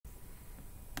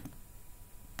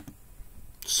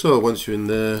So once you're in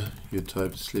there, you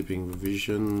type sleeping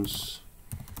revisions.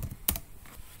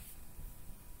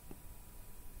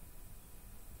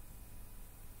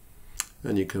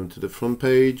 And you come to the front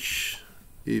page.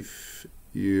 If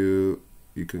you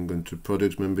can go into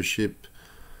product membership.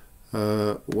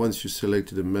 Once you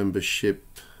selected a membership,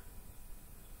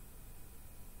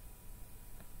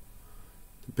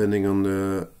 depending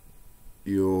on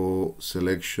your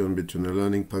selection between a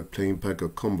learning pack, playing pack or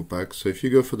combo pack. So if you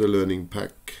go for the learning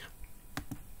pack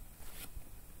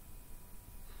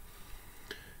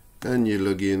and you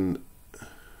log in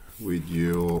with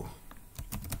your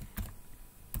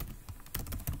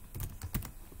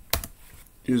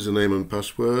username and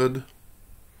password,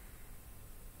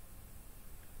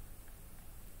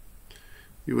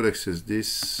 you will access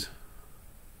this,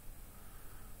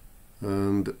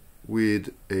 and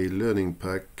with a learning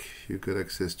pack you get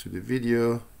access to the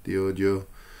video, the audio,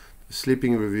 the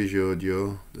sleeping revision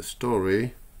audio, the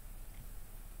story,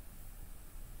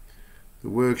 the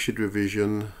worksheet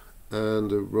revision, and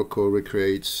the Rocco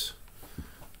Recreates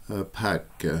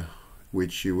pack,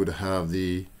 which you would have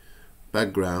the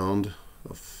background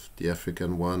of the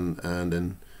African one, and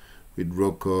then with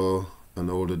Rocco and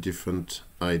all the different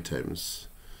items.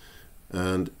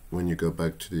 And when you go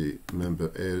back to the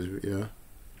member area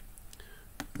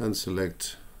and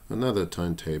select another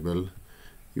timetable,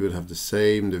 you will have the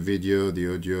same, the video,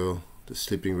 the audio, the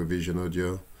sleeping revision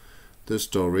audio, the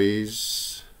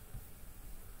stories,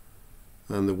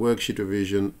 and the worksheet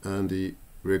revision, and the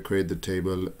recreate the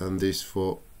table, and this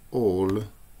for all.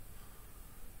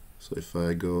 So if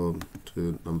I go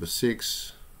to number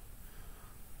 6,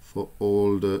 for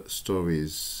all the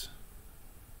stories,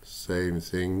 same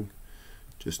thing,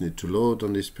 just need to load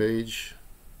on this page.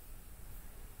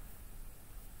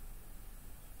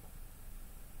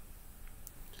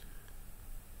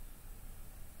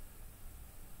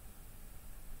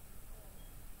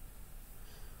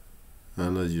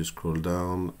 And as you scroll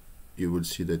down, you will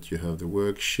see that you have the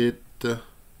worksheet,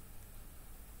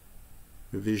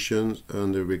 revisions,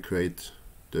 and the recreate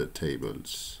the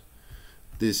tables.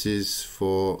 This is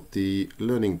for the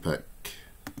learning pack.